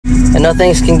I know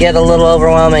things can get a little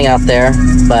overwhelming out there,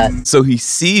 but... So he's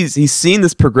seen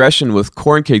this progression with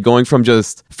Corn Kid going from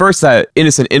just first that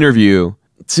innocent interview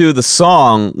to the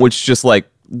song, which just like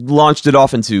launched it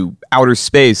off into outer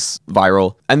space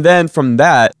viral. And then from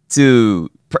that to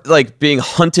like being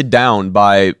hunted down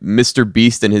by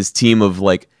Mr.Beast and his team of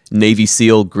like Navy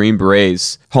SEAL Green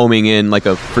Berets homing in like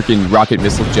a freaking rocket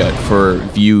missile jet for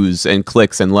views and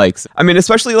clicks and likes. I mean,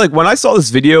 especially like when I saw this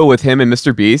video with him and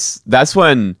Mr.Beast, that's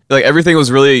when like everything was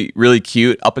really, really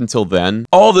cute up until then.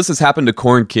 All this has happened to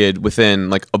Corn Kid within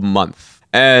like a month.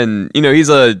 And, you know, he's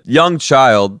a young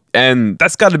child, and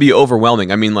that's got to be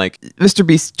overwhelming. I mean, like,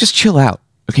 Mr.Beast, just chill out.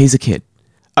 Okay, he's a kid.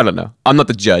 I don't know. I'm not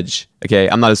the judge, okay?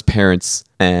 I'm not his parents,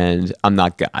 and I'm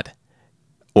not God.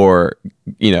 Or,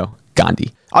 you know,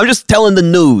 Gandhi. I'm just telling the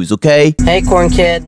news, okay? Hey, Corn Kid.